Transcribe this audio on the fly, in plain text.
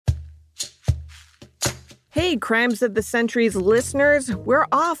Hey, Crimes of the Century's listeners, we're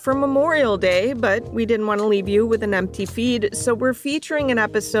off for Memorial Day, but we didn't want to leave you with an empty feed, so we're featuring an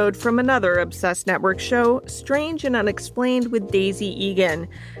episode from another Obsessed Network show, Strange and Unexplained with Daisy Egan.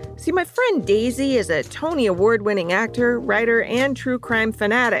 See, my friend Daisy is a Tony Award-winning actor, writer, and true crime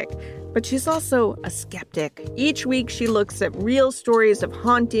fanatic, but she's also a skeptic. Each week, she looks at real stories of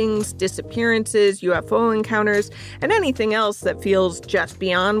hauntings, disappearances, UFO encounters, and anything else that feels just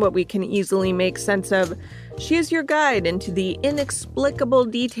beyond what we can easily make sense of. She is your guide into the inexplicable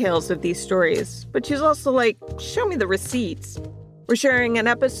details of these stories, but she's also like, show me the receipts. We're sharing an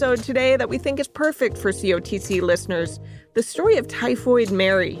episode today that we think is perfect for COTC listeners. The story of Typhoid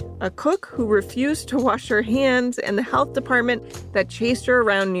Mary, a cook who refused to wash her hands, and the health department that chased her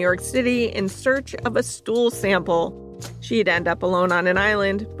around New York City in search of a stool sample. She'd end up alone on an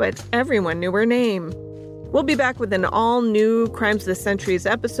island, but everyone knew her name. We'll be back with an all-new Crimes of the Centuries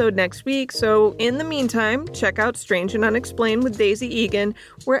episode next week, so in the meantime, check out Strange and Unexplained with Daisy Egan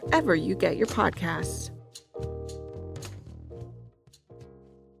wherever you get your podcasts.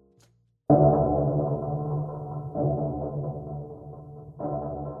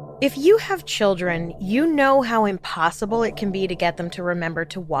 If you have children, you know how impossible it can be to get them to remember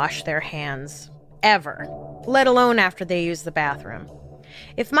to wash their hands. Ever. Let alone after they use the bathroom.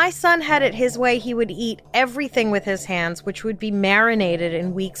 If my son had it his way, he would eat everything with his hands, which would be marinated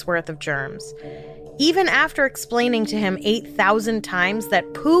in weeks' worth of germs. Even after explaining to him 8,000 times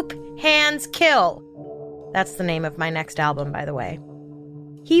that poop hands kill. That's the name of my next album, by the way.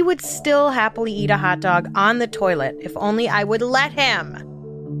 He would still happily eat a hot dog on the toilet if only I would let him.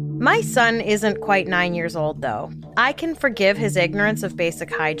 My son isn't quite 9 years old, though. I can forgive his ignorance of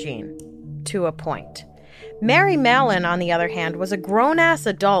basic hygiene. To a point. Mary Mallon, on the other hand, was a grown-ass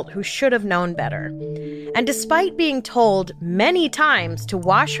adult who should have known better. And despite being told many times to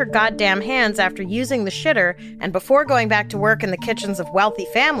wash her goddamn hands after using the shitter and before going back to work in the kitchens of wealthy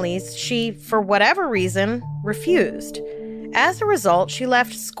families, she, for whatever reason, refused. As a result, she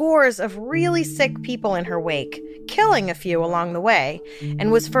left scores of really sick people in her wake, killing a few along the way,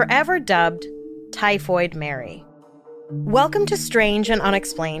 and was forever dubbed Typhoid Mary. Welcome to Strange and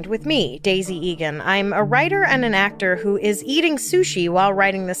Unexplained with me, Daisy Egan. I'm a writer and an actor who is eating sushi while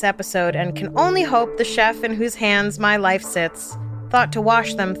writing this episode and can only hope the chef in whose hands my life sits thought to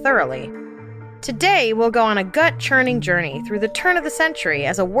wash them thoroughly. Today, we'll go on a gut-churning journey through the turn of the century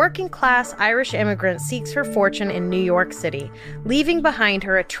as a working-class Irish immigrant seeks her fortune in New York City, leaving behind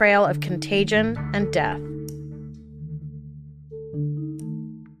her a trail of contagion and death.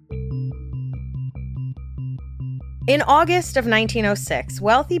 In August of 1906,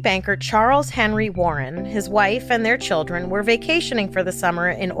 wealthy banker Charles Henry Warren, his wife, and their children were vacationing for the summer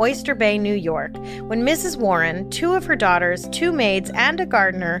in Oyster Bay, New York, when Mrs. Warren, 2 of her daughters, 2 maids, and a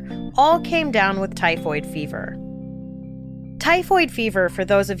gardener all came down with typhoid fever. Typhoid fever, for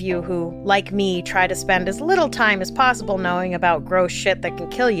those of you who, like me, try to spend as little time as possible knowing about gross shit that can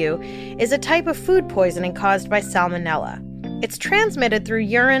kill you, is a type of food poisoning caused by salmonella. It's transmitted through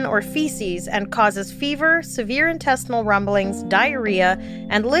urine or feces and causes fever, severe intestinal rumblings, diarrhea,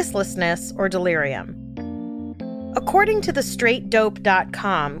 and listlessness or delirium. According to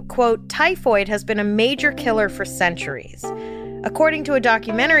thestraightdope.com, quote, typhoid has been a major killer for centuries. According to a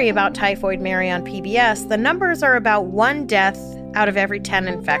documentary about Typhoid Mary on PBS, the numbers are about 1 death out of every 10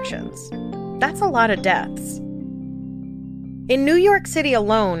 infections. That's a lot of deaths. In New York City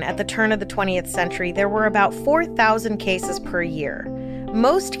alone, at the turn of the 20th century, there were about 4,000 cases per year.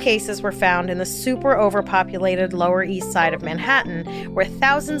 Most cases were found in the super overpopulated Lower East Side of Manhattan, where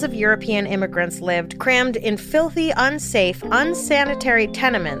thousands of European immigrants lived, crammed in filthy, unsafe, unsanitary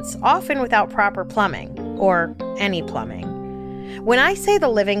tenements, often without proper plumbing, or any plumbing. When I say the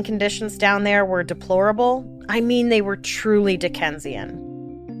living conditions down there were deplorable, I mean they were truly Dickensian.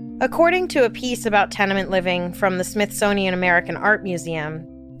 According to a piece about tenement living from the Smithsonian American Art Museum,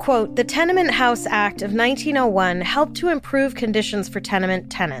 quote, the Tenement House Act of 1901 helped to improve conditions for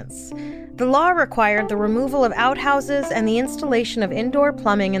tenement tenants. The law required the removal of outhouses and the installation of indoor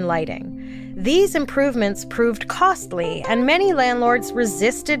plumbing and lighting. These improvements proved costly, and many landlords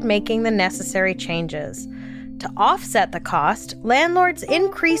resisted making the necessary changes. To offset the cost, landlords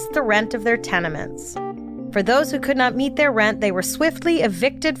increased the rent of their tenements. For those who could not meet their rent, they were swiftly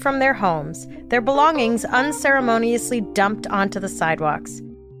evicted from their homes, their belongings unceremoniously dumped onto the sidewalks.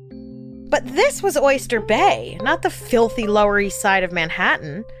 But this was Oyster Bay, not the filthy Lower East Side of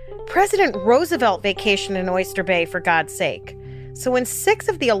Manhattan. President Roosevelt vacationed in Oyster Bay, for God's sake. So when 6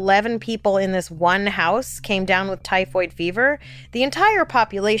 of the 11 people in this one house came down with typhoid fever, the entire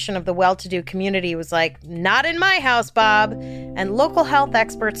population of the well-to-do community was like, "Not in my house, Bob." And local health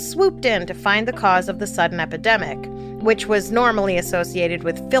experts swooped in to find the cause of the sudden epidemic, which was normally associated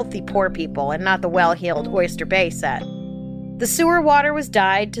with filthy poor people and not the well-heeled Oyster Bay set. The sewer water was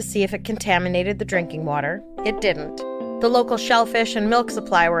dyed to see if it contaminated the drinking water. It didn't. The local shellfish and milk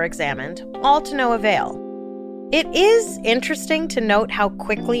supply were examined, all to no avail. It is interesting to note how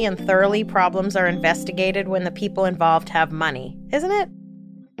quickly and thoroughly problems are investigated when the people involved have money, isn't it?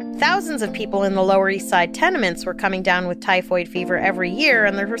 Thousands of people in the Lower East Side tenements were coming down with typhoid fever every year,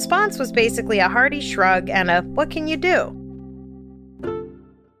 and the response was basically a hearty shrug and a "what can you do?"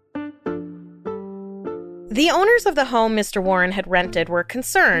 The owners of the home Mr. Warren had rented were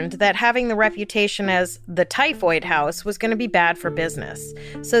concerned that having the reputation as the Typhoid House was going to be bad for business.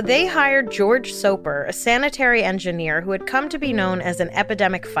 So they hired George Soper, a sanitary engineer who had come to be known as an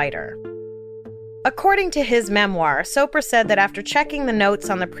epidemic fighter. According to his memoir, Soper said that after checking the notes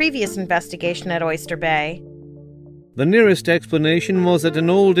on the previous investigation at Oyster Bay, the nearest explanation was that an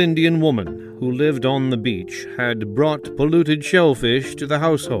old Indian woman who lived on the beach had brought polluted shellfish to the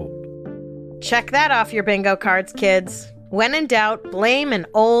household. Check that off your bingo cards, kids. When in doubt, blame an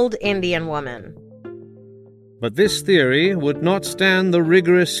old Indian woman. But this theory would not stand the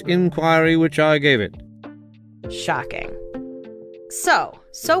rigorous inquiry which I gave it. Shocking. So,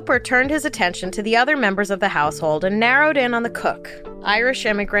 Soper turned his attention to the other members of the household and narrowed in on the cook, Irish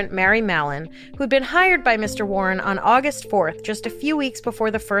immigrant Mary Mallon, who'd been hired by Mr. Warren on August 4th, just a few weeks before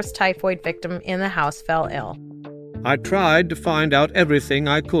the first typhoid victim in the house fell ill. I tried to find out everything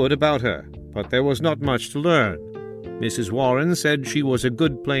I could about her, but there was not much to learn. Mrs. Warren said she was a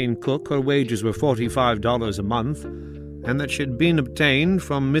good plain cook, her wages were $45 a month, and that she'd been obtained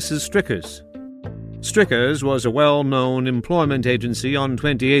from Mrs. Stricker's. Stricker's was a well-known employment agency on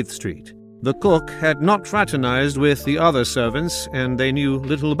 28th Street. The cook had not fraternized with the other servants, and they knew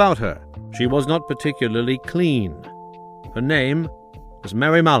little about her. She was not particularly clean. Her name was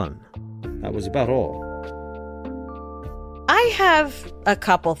Mary Mallon. That was about all. I have a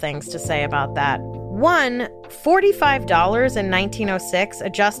couple things to say about that. One, $45 in 1906,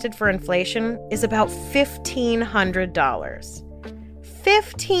 adjusted for inflation, is about $1,500.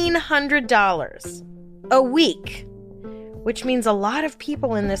 $1,500 a week, which means a lot of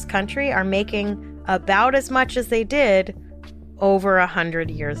people in this country are making about as much as they did over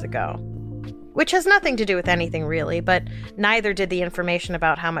 100 years ago. Which has nothing to do with anything, really, but neither did the information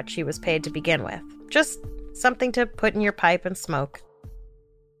about how much she was paid to begin with. Just something to put in your pipe and smoke.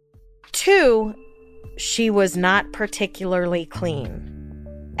 2, she was not particularly clean.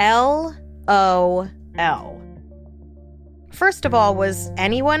 LOL. First of all, was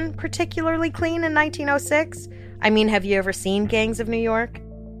anyone particularly clean in 1906? I mean, have you ever seen Gangs of New York?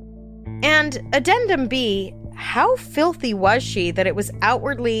 And addendum B, how filthy was she that it was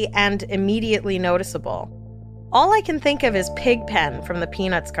outwardly and immediately noticeable? All I can think of is Pigpen from the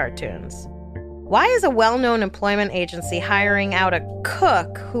Peanuts cartoons. Why is a well-known employment agency hiring out a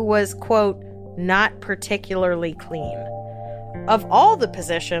cook who was, quote, not particularly clean? Of all the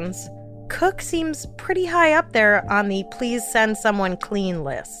positions, cook seems pretty high up there on the please send someone clean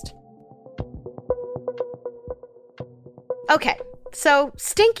list. Okay, so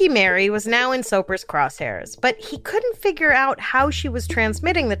Stinky Mary was now in Soper's crosshairs, but he couldn't figure out how she was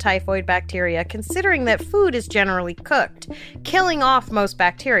transmitting the typhoid bacteria, considering that food is generally cooked, killing off most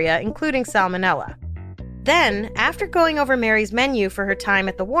bacteria, including salmonella. Then, after going over Mary's menu for her time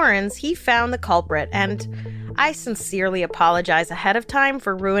at the Warrens, he found the culprit, and I sincerely apologize ahead of time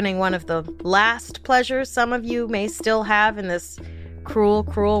for ruining one of the last pleasures some of you may still have in this cruel,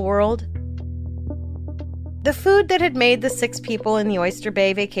 cruel world. The food that had made the 6 people in the Oyster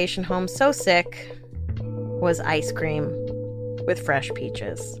Bay vacation home so sick was ice cream with fresh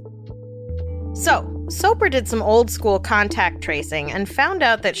peaches. So, Soper did some old-school contact tracing and found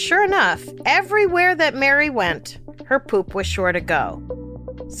out that, sure enough, everywhere that Mary went, her poop was sure to go.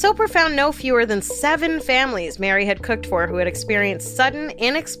 Soper found no fewer than 7 families Mary had cooked for who had experienced sudden,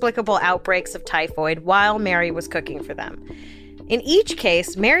 inexplicable outbreaks of typhoid while Mary was cooking for them. In each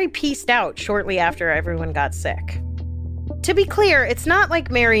case, Mary pieced out shortly after everyone got sick. To be clear, it's not like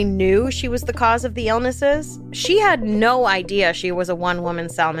Mary knew she was the cause of the illnesses. She had no idea she was a one-woman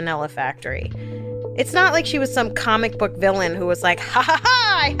salmonella factory. It's not like she was some comic book villain who was like, ha ha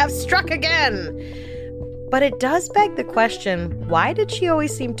ha, I have struck again. But it does beg the question, why did she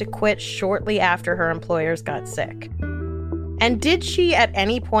always seem to quit shortly after her employers got sick? And did she at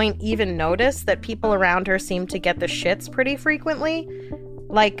any point even notice that people around her seemed to get the shits pretty frequently?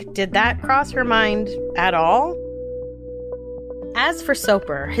 Like, did that cross her mind at all? As for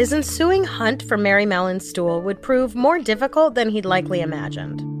Soper, his ensuing hunt for Mary Mellon's stool would prove more difficult than he'd likely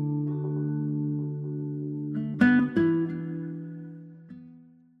imagined.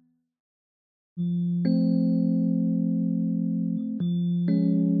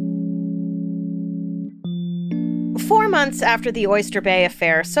 Months after the Oyster Bay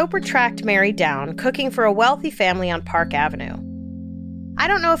affair, Soper tracked Mary down, cooking for a wealthy family on Park Avenue. I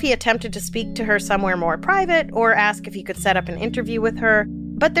don't know if he attempted to speak to her somewhere more private or ask if he could set up an interview with her,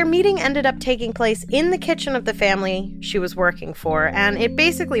 but their meeting ended up taking place in the kitchen of the family she was working for, and it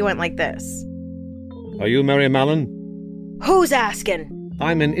basically went like this. Are you Mary Mellon? Who's asking?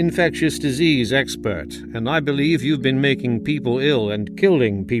 I'm an infectious disease expert, and I believe you've been making people ill and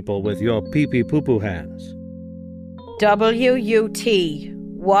killing people with your pee-pee-poo-poo hands. W-U-T.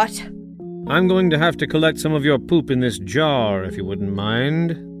 What? I'm going to have to collect some of your poop in this jar, if you wouldn't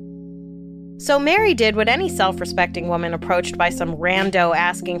mind. So Mary did what any self-respecting woman approached by some rando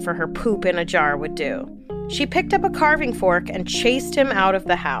asking for her poop in a jar would do. She picked up a carving fork and chased him out of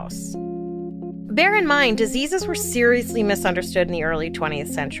the house. Bear in mind, diseases were seriously misunderstood in the early 20th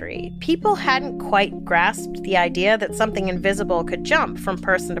century. People hadn't quite grasped the idea that something invisible could jump from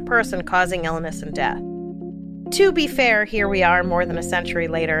person to person, causing illness and death. To be fair, here we are more than a century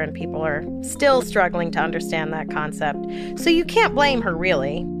later and people are still struggling to understand that concept. So you can't blame her,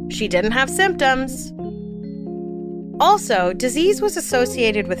 really. She didn't have symptoms. Also, disease was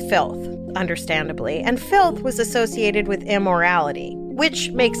associated with filth, understandably, and filth was associated with immorality,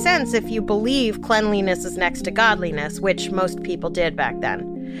 which makes sense if you believe cleanliness is next to godliness, which most people did back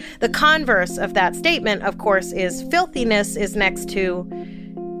then. The converse of that statement, of course, is filthiness is next to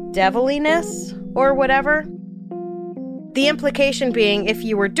deviliness or whatever. The implication being if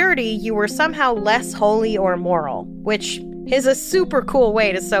you were dirty, you were somehow less holy or moral, which is a super cool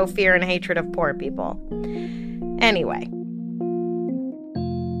way to sow fear and hatred of poor people. Anyway.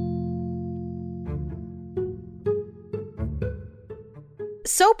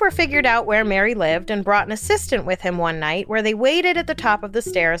 Soper figured out where Mary lived and brought an assistant with him one night where they waited at the top of the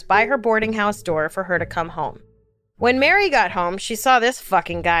stairs by her boarding house door for her to come home. When Mary got home, she saw this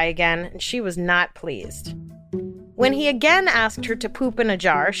fucking guy again, and she was not pleased. When he again asked her to poop in a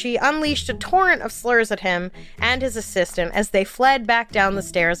jar, she unleashed a torrent of slurs at him and his assistant as they fled back down the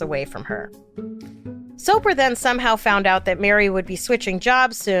stairs away from her. Soper then somehow found out that Mary would be switching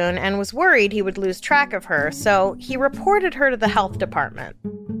jobs soon and was worried he would lose track of her, so he reported her to the health department.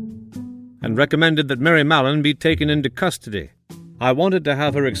 And recommended that Mary Mellon be taken into custody. I wanted to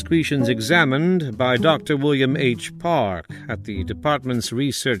have her excretions examined by Dr. William H. Park at the department's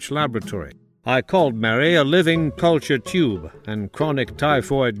research laboratory. I called Mary a living culture tube and chronic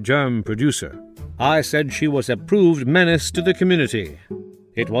typhoid germ producer. I said she was a proved menace to the community.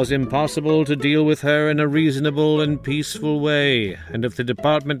 It was impossible to deal with her in a reasonable and peaceful way, and if the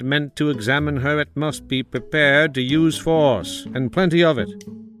department meant to examine her, it must be prepared to use force, and plenty of it.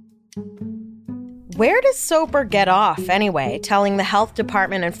 Where does Soper get off, anyway, telling the health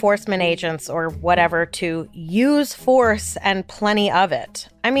department enforcement agents or whatever to use force and plenty of it?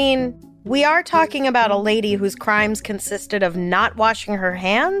 I mean, we are talking about a lady whose crimes consisted of not washing her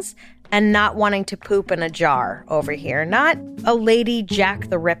hands and not wanting to poop in a jar over here. Not a lady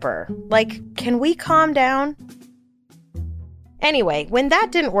Jack the Ripper. Like, can we calm down? Anyway, when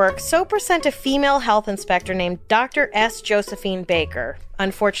that didn't work, Soper sent a female health inspector named Dr. S. Josephine Baker,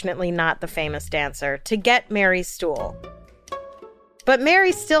 unfortunately not the famous dancer, to get Mary's stool. But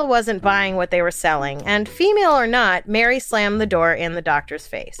Mary still wasn't buying what they were selling, and female or not, Mary slammed the door in the doctor's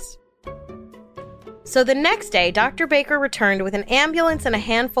face. So the next day, Dr. Baker returned with an ambulance and a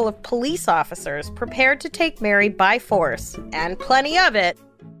handful of police officers prepared to take Mary by force, and plenty of it.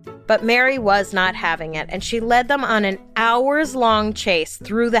 But Mary was not having it, and she led them on an hours-long chase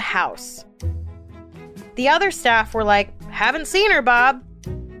through the house. The other staff were like, "Haven't seen her, Bob."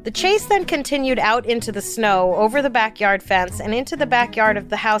 The chase then continued out into the snow, over the backyard fence, and into the backyard of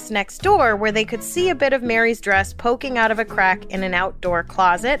the house next door, where they could see a bit of Mary's dress poking out of a crack in an outdoor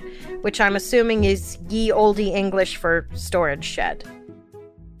closet, which I'm assuming is ye olde English for storage shed.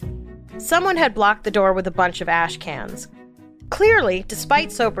 Someone had blocked the door with a bunch of ash cans. Clearly,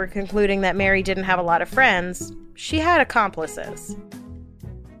 despite Soper concluding that Mary didn't have a lot of friends, she had accomplices.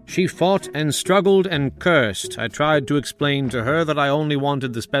 She fought and struggled and cursed. I tried to explain to her that I only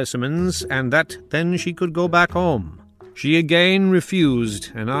wanted the specimens and that then she could go back home. She again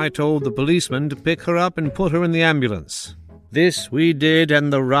refused, and I told the policeman to pick her up and put her in the ambulance. This we did,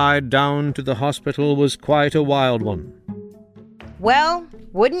 and the ride down to the hospital was quite a wild one. Well,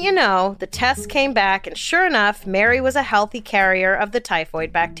 wouldn't you know, the tests came back, and sure enough, Mary was a healthy carrier of the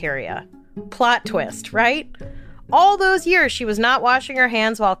typhoid bacteria. Plot twist, right? All those years, she was not washing her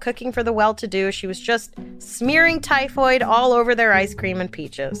hands while cooking for the well-to-do. She was just smearing typhoid all over their ice cream and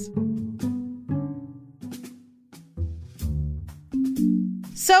peaches.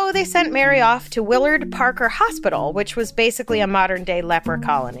 So they sent Mary off to Willard Parker Hospital, which was basically a modern-day leper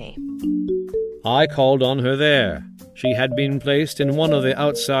colony. I called on her there. She had been placed in one of the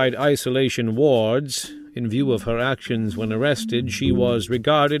outside isolation wards. In view of her actions when arrested, she was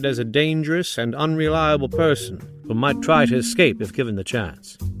regarded as a dangerous and unreliable person who might try to escape if given the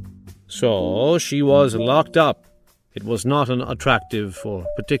chance. So she was locked up. It was not an attractive or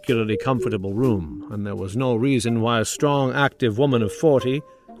particularly comfortable room, and there was no reason why a strong, active woman of 40,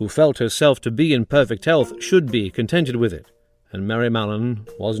 who felt herself to be in perfect health, should be contented with it, and Mary Mallon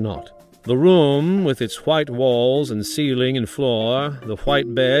was not. The room, with its white walls and ceiling and floor, the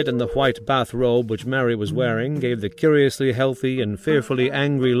white bed and the white bathrobe which Mary was wearing, gave the curiously healthy and fearfully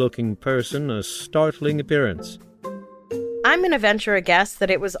angry-looking person a startling appearance. I'm going to venture a guess that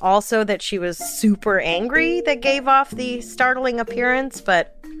it was also that she was super angry that gave off the startling appearance,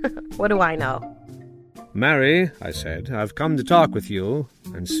 but what do I know? Mary, I said, I've come to talk with you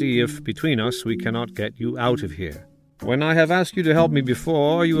and see if between us we cannot get you out of here. When I have asked you to help me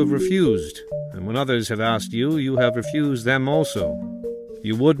before, you have refused, and when others have asked you, you have refused them also.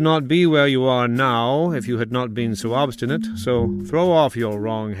 You would not be where you are now if you had not been so obstinate, so throw off your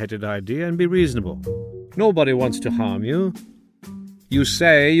wrong-headed idea and be reasonable. Nobody wants to harm you. You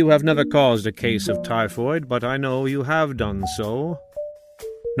say you have never caused a case of typhoid, but I know you have done so.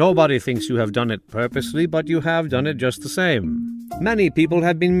 Nobody thinks you have done it purposely, but you have done it just the same. Many people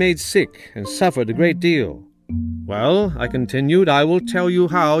have been made sick and suffered a great deal. Well, I continued, I will tell you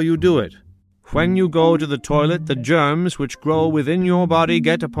how you do it. When you go to the toilet, the germs which grow within your body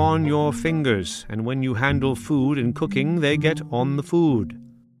get upon your fingers, and when you handle food in cooking, they get on the food.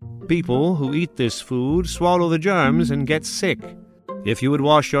 People who eat this food swallow the germs and get sick. If you would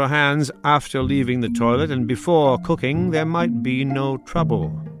wash your hands after leaving the toilet and before cooking, there might be no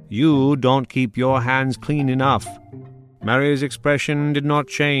trouble. You don't keep your hands clean enough. Mary's expression did not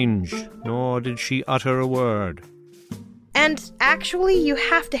change, nor did she utter a word. And actually, you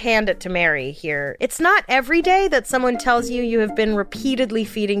have to hand it to Mary here. It's not every day that someone tells you you have been repeatedly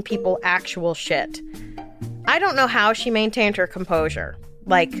feeding people actual shit. I don't know how she maintained her composure.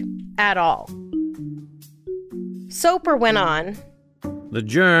 Like, at all. Soper went on. The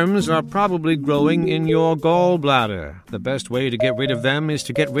germs are probably growing in your gallbladder. The best way to get rid of them is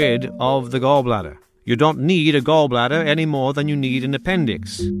to get rid of the gallbladder. You don't need a gallbladder any more than you need an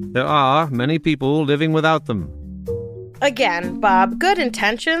appendix. There are many people living without them. Again, Bob, good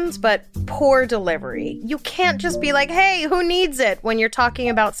intentions, but poor delivery. You can't just be like, hey, who needs it, when you're talking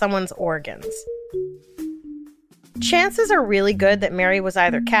about someone's organs. Chances are really good that Mary was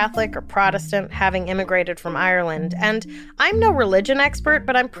either Catholic or Protestant, having immigrated from Ireland. And I'm no religion expert,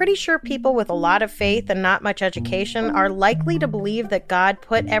 but I'm pretty sure people with a lot of faith and not much education are likely to believe that God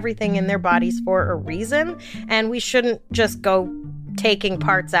put everything in their bodies for a reason, and we shouldn't just go taking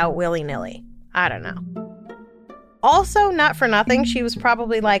parts out willy-nilly. I don't know. Also, not for nothing, she was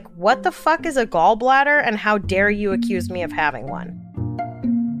probably like, what the fuck is a gallbladder, and how dare you accuse me of having one?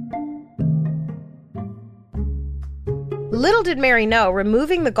 Little did Mary know,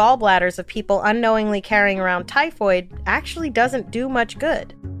 removing the gallbladders of people unknowingly carrying around typhoid actually doesn't do much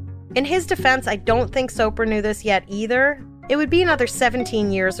good. In his defense, I don't think Soper knew this yet either. It would be another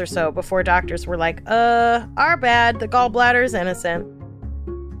 17 years or so before doctors were like, our bad, the gallbladder's innocent.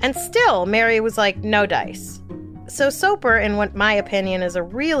 And still, Mary was like, no dice. So Soper, in what my opinion is a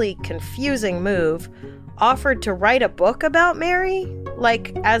really confusing move, offered to write a book about Mary,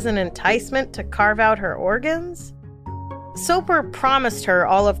 like as an enticement to carve out her organs. Soper promised her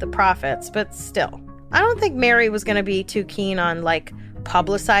all of the profits, but still, I don't think Mary was going to be too keen on, like,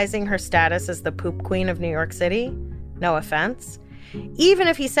 publicizing her status as the poop queen of New York City. No offense. Even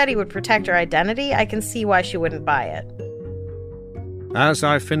if he said he would protect her identity, I can see why she wouldn't buy it. As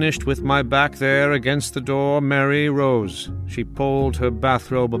I finished with my back there against the door, Mary rose. She pulled her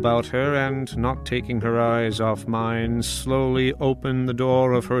bathrobe about her and, not taking her eyes off mine, slowly opened the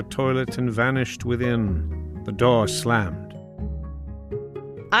door of her toilet and vanished within. The door slammed.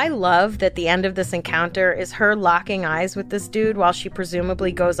 I love that the end of this encounter is her locking eyes with this dude while she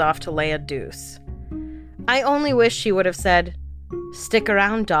presumably goes off to lay a deuce. I only wish she would have said, "Stick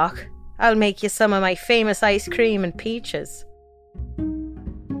around, Doc. I'll make you some of my famous ice cream and peaches."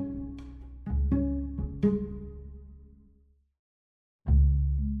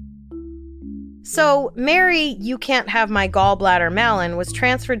 So, Mary, you can't have my gallbladder Malin, was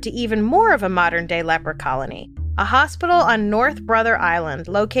transferred to even more of a modern-day leper colony, a hospital on North Brother Island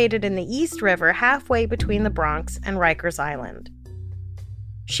located in the East River halfway between the Bronx and Rikers Island.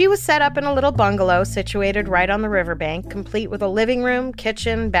 She was set up in a little bungalow situated right on the riverbank, complete with a living room,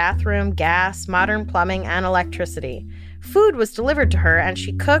 kitchen, bathroom, gas, modern plumbing, and electricity. Food was delivered to her, and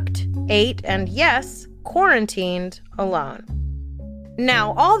she cooked, ate, and yes, quarantined alone.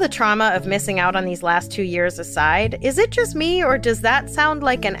 Now, all the trauma of missing out on these last 2 years aside, is it just me, or does that sound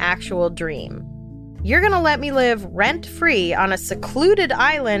like an actual dream? You're gonna let me live rent-free on a secluded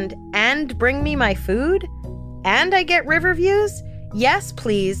island and bring me my food? And I get river views? Yes,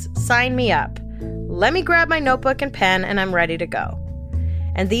 please, sign me up. Let me grab my notebook and pen and I'm ready to go.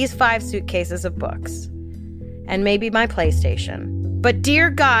 And these 5 suitcases of books. And maybe my PlayStation. But dear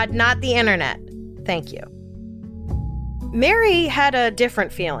God, not the internet. Thank you. Mary had a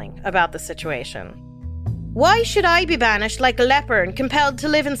different feeling about the situation. Why should I be banished like a leper and compelled to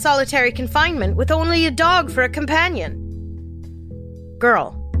live in solitary confinement with only a dog for a companion?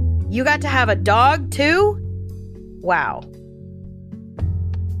 Girl, you got to have a dog too? Wow.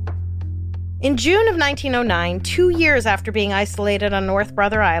 In June of 1909, 2 years after being isolated on North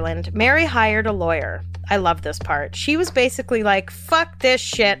Brother Island, Mary hired a lawyer. I love this part. She was basically like, fuck this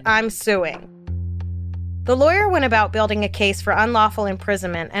shit, I'm suing. The lawyer went about building a case for unlawful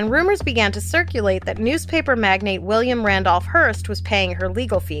imprisonment, and rumors began to circulate that newspaper magnate William Randolph Hearst was paying her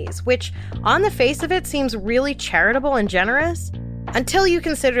legal fees, which, on the face of it, seems really charitable and generous, until you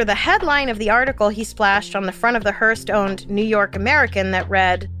consider the headline of the article he splashed on the front of the Hearst-owned New York American that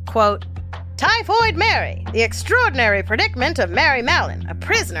read, quote, Typhoid Mary, the extraordinary predicament of Mary Mallon, a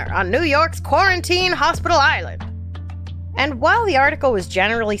prisoner on New York's quarantine hospital island. And while the article was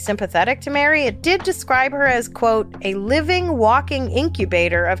generally sympathetic to Mary, it did describe her as, quote, a living, walking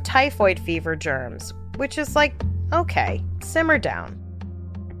incubator of typhoid fever germs, which is like, okay, simmer down.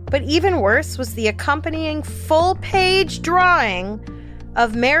 But even worse was the accompanying full-page drawing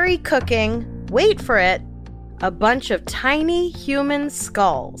of Mary cooking, wait for it, a bunch of tiny human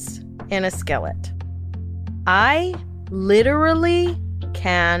skulls in a skillet. I literally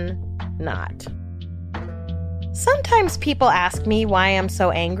cannot. Sometimes people ask me why I'm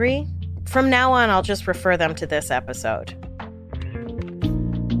so angry. From now on, I'll just refer them to this episode.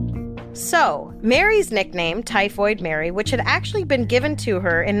 So, Mary's nickname, Typhoid Mary, which had actually been given to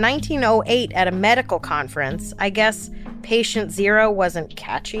her in 1908 at a medical conference, I guess Patient Zero wasn't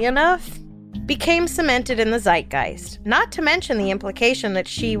catchy enough, became cemented in the zeitgeist, not to mention the implication that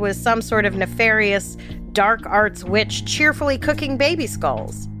she was some sort of nefarious dark arts witch cheerfully cooking baby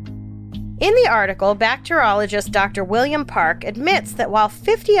skulls. In the article, bacteriologist Dr. William Park admits that while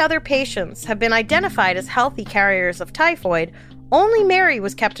 50 other patients have been identified as healthy carriers of typhoid, only Mary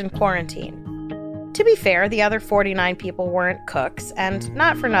was kept in quarantine. To be fair, the other 49 people weren't cooks, and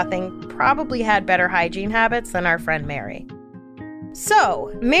not for nothing, probably had better hygiene habits than our friend Mary.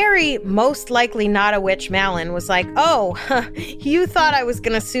 So, Mary, most likely not a witch Mallon, was like, oh, you thought I was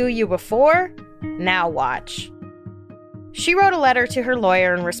gonna sue you before? Now watch. She wrote a letter to her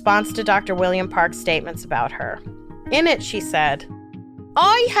lawyer in response to Dr. William Park's statements about her. In it, she said,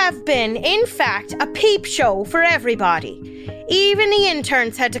 I have been, in fact, a peep show for everybody. Even the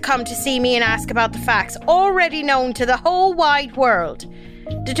interns had to come to see me and ask about the facts already known to the whole wide world.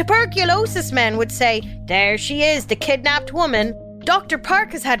 The tuberculosis men would say, there she is, the kidnapped woman. Dr.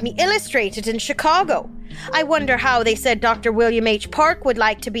 Park has had me illustrated in Chicago. I wonder how they said Dr. William H. Park would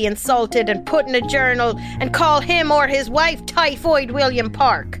like to be insulted and put in a journal and call him or his wife Typhoid William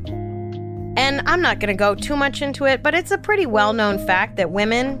Park. And I'm not going to go too much into it, but it's a pretty well-known fact that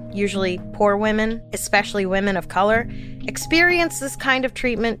women, usually poor women, especially women of color, experience this kind of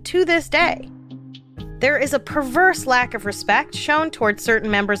treatment to this day. There is a perverse lack of respect shown towards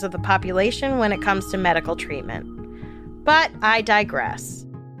certain members of the population when it comes to medical treatment. But I digress.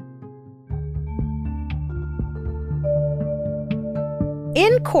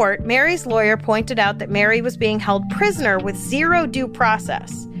 In court, Mary's lawyer pointed out that Mary was being held prisoner with zero due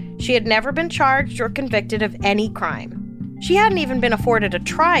process. She had never been charged or convicted of any crime. She hadn't even been afforded a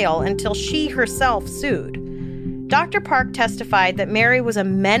trial until she herself sued. Dr. Park testified that Mary was a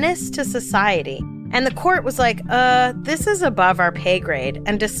menace to society, and the court was like, this is above our pay grade,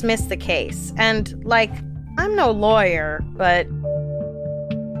 and dismissed the case. And, I'm no lawyer, but...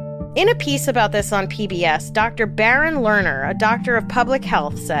 In a piece about this on PBS, Dr. Baron Lerner, a doctor of public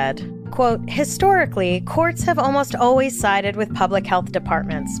health, said, quote, historically, courts have almost always sided with public health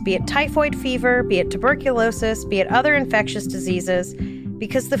departments, be it typhoid fever, be it tuberculosis, be it other infectious diseases,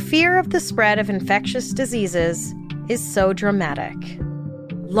 because the fear of the spread of infectious diseases is so dramatic.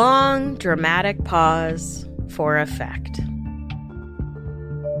 Long, dramatic pause for effect.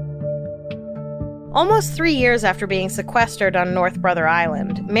 Almost 3 years after being sequestered on North Brother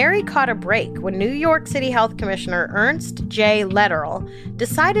Island, Mary caught a break when New York City Health Commissioner Ernst J. Lederle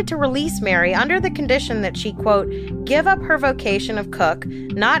decided to release Mary under the condition that she, quote, give up her vocation of cook,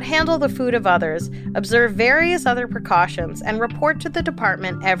 not handle the food of others, observe various other precautions, and report to the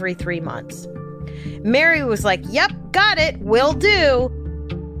department every 3 months. Mary was like, yep, got it, will do.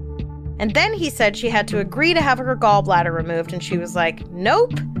 And then he said she had to agree to have her gallbladder removed, and she was like,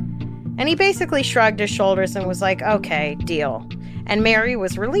 nope. And he basically shrugged his shoulders and was like, okay, deal. And Mary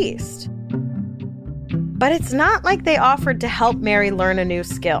was released. But it's not like they offered to help Mary learn a new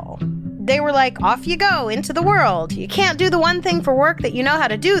skill. They were like, off you go, into the world. You can't do the one thing for work that you know how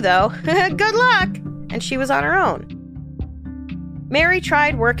to do, though. Good luck. And she was on her own. Mary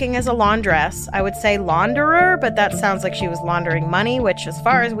tried working as a laundress. I would say launderer, but that sounds like she was laundering money, which as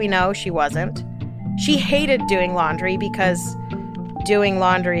far as we know, she wasn't. She hated doing laundry because doing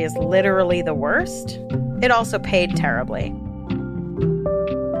laundry is literally the worst. It also paid terribly.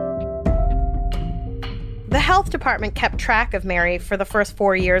 The health department kept track of Mary for the first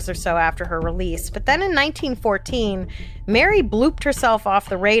 4 years or so after her release, but then in 1914, Mary blooped herself off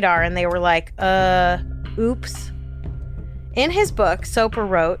the radar and they were like, oops. In his book, Soper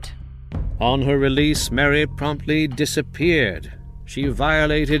wrote, on her release, Mary promptly disappeared. She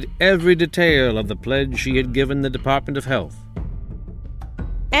violated every detail of the pledge she had given the Department of Health.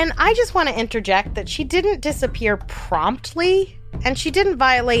 And I just want to interject that she didn't disappear promptly, and she didn't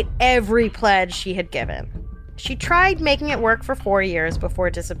violate every pledge she had given. She tried making it work for 4 years before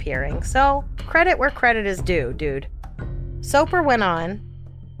disappearing, so credit where credit is due, dude. Soper went on,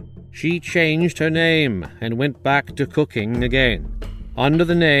 she changed her name and went back to cooking again, under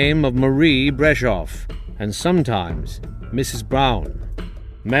the name of Marie Breshoff, and sometimes Mrs. Brown.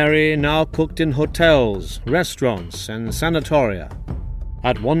 Mary now cooked in hotels, restaurants, and sanatoria.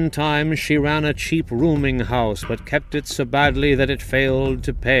 At one time, she ran a cheap rooming house, but kept it so badly that it failed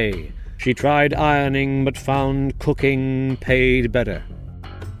to pay. She tried ironing, but found cooking paid better.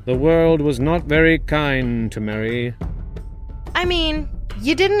 The world was not very kind to Mary. I mean,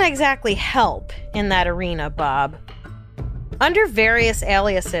 you didn't exactly help in that arena, Bob. Under various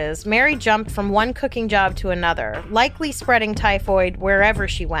aliases, Mary jumped from one cooking job to another, likely spreading typhoid wherever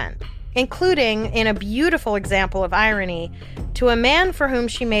she went, including, in a beautiful example of irony, to a man for whom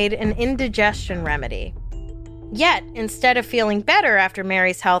she made an indigestion remedy. Yet, instead of feeling better after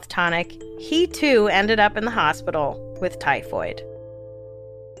Mary's health tonic, he too ended up in the hospital with typhoid.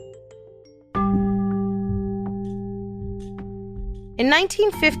 In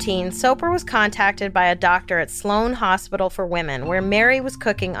 1915, Soper was contacted by a doctor at Sloan Hospital for Women, where Mary was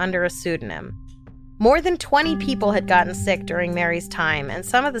cooking under a pseudonym. More than 20 people had gotten sick during Mary's time, and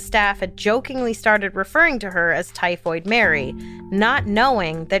some of the staff had jokingly started referring to her as Typhoid Mary, not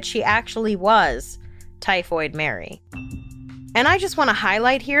knowing that she actually was Typhoid Mary. And I just want to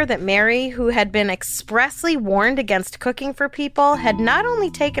highlight here that Mary, who had been expressly warned against cooking for people, had not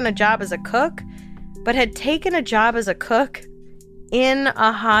only taken a job as a cook, but had taken a job as a cook in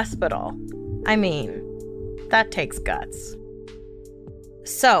a hospital. I mean, that takes guts.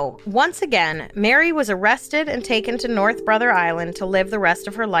 So, once again, Mary was arrested and taken to North Brother Island to live the rest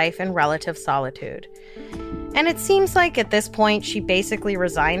of her life in relative solitude. And it seems like at this point she basically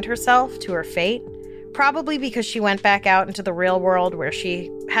resigned herself to her fate, probably because she went back out into the real world where she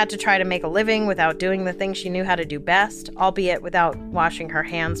had to try to make a living without doing the thing she knew how to do best, albeit without washing her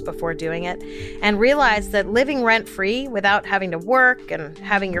hands before doing it, and realized that living rent-free without having to work and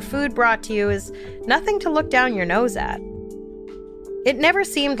having your food brought to you is nothing to look down your nose at. It never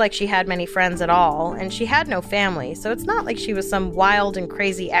seemed like she had many friends at all, and she had no family, so it's not like she was some wild and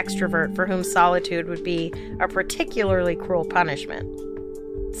crazy extrovert for whom solitude would be a particularly cruel punishment.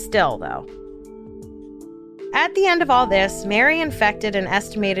 Still, though. At the end of all this, Mary infected an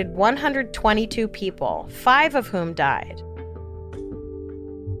estimated 122 people, 5 of whom died.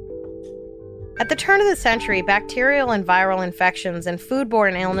 At the turn of the century, bacterial and viral infections and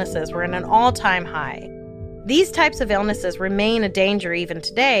foodborne illnesses were at an all-time high. These types of illnesses remain a danger even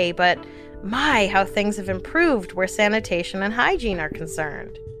today, but my, how things have improved where sanitation and hygiene are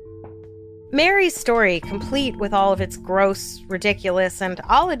concerned. Mary's story, complete with all of its gross, ridiculous, and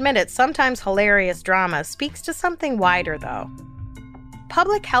I'll admit it, sometimes hilarious drama, speaks to something wider, though.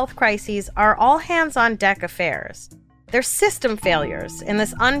 Public health crises are all-hands-on-deck affairs. They're system failures in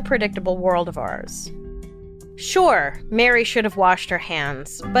this unpredictable world of ours. Sure, Mary should have washed her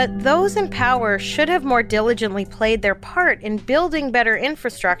hands, but those in power should have more diligently played their part in building better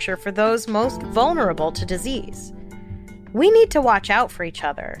infrastructure for those most vulnerable to disease. We need to watch out for each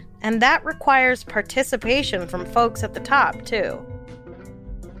other, and that requires participation from folks at the top, too.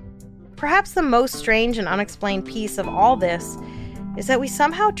 Perhaps the most strange and unexplained piece of all this is that we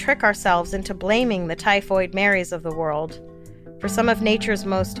somehow trick ourselves into blaming the Typhoid Marys of the world for some of nature's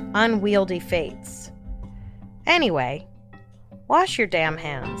most unwieldy fates. Anyway, wash your damn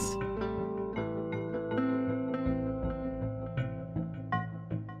hands.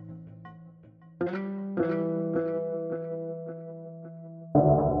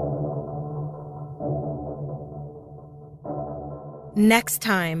 Next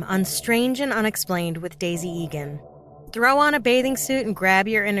time on Strange and Unexplained with Daisy Egan. Throw on a bathing suit and grab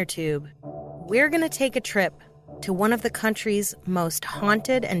your inner tube. We're going to take a trip to one of the country's most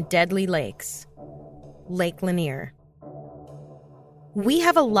haunted and deadly lakes, Lake Lanier. We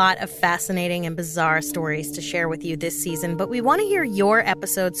have a lot of fascinating and bizarre stories to share with you this season, but we want to hear your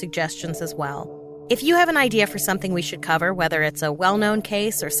episode suggestions as well. If you have an idea for something we should cover, whether it's a well-known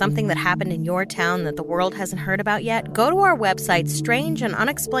case or something that happened in your town that the world hasn't heard about yet, go to our website,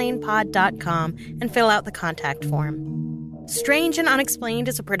 strangeandunexplainedpod.com, and fill out the contact form. Strange and Unexplained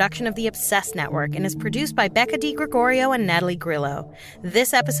is a production of the Obsessed Network and is produced by Becca DiGregorio and Natalie Grillo.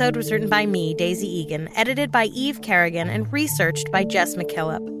 This episode was written by me, Daisy Egan, edited by Eve Kerrigan, and researched by Jess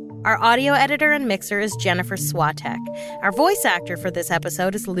McKillop. Our audio editor and mixer is Jennifer Swatek. Our voice actor for this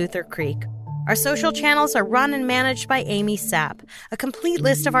episode is Luther Creek. Our social channels are run and managed by Amy Sapp. A complete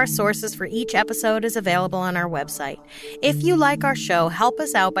list of our sources for each episode is available on our website. If you like our show, help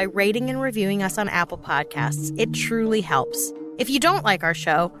us out by rating and reviewing us on Apple Podcasts. It truly helps. If you don't like our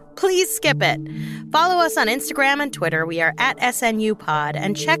show, please skip it. Follow us on Instagram and Twitter. We are at SNUPod.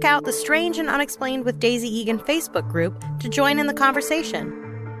 And check out the Strange and Unexplained with Daisy Egan Facebook group to join in the conversation.